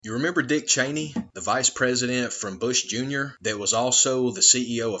You remember Dick Cheney, the vice president from Bush Jr., that was also the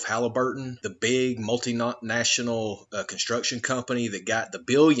CEO of Halliburton, the big multinational construction company that got the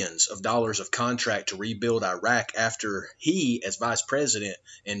billions of dollars of contract to rebuild Iraq after he, as vice president,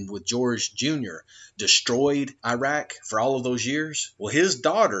 and with George Jr., destroyed Iraq for all of those years? Well, his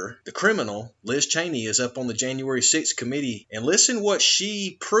daughter, the criminal, Liz Cheney, is up on the January 6th committee, and listen what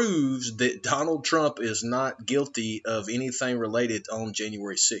she proves that Donald Trump is not guilty of anything related on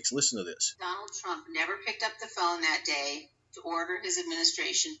January 6th. Listen to this. Donald Trump never picked up the phone that day to order his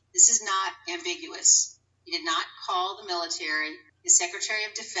administration. This is not ambiguous. He did not call the military. His Secretary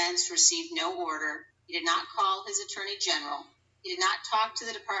of Defense received no order. He did not call his Attorney General. He did not talk to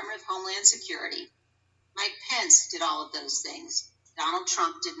the Department of Homeland Security. Mike Pence did all of those things. Donald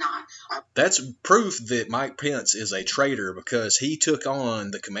Trump did not. That's proof that Mike Pence is a traitor because he took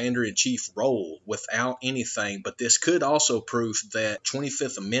on the commander-in-chief role without anything. But this could also prove that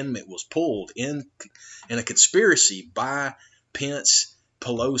 25th Amendment was pulled in a conspiracy by Pence,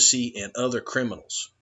 Pelosi, and other criminals.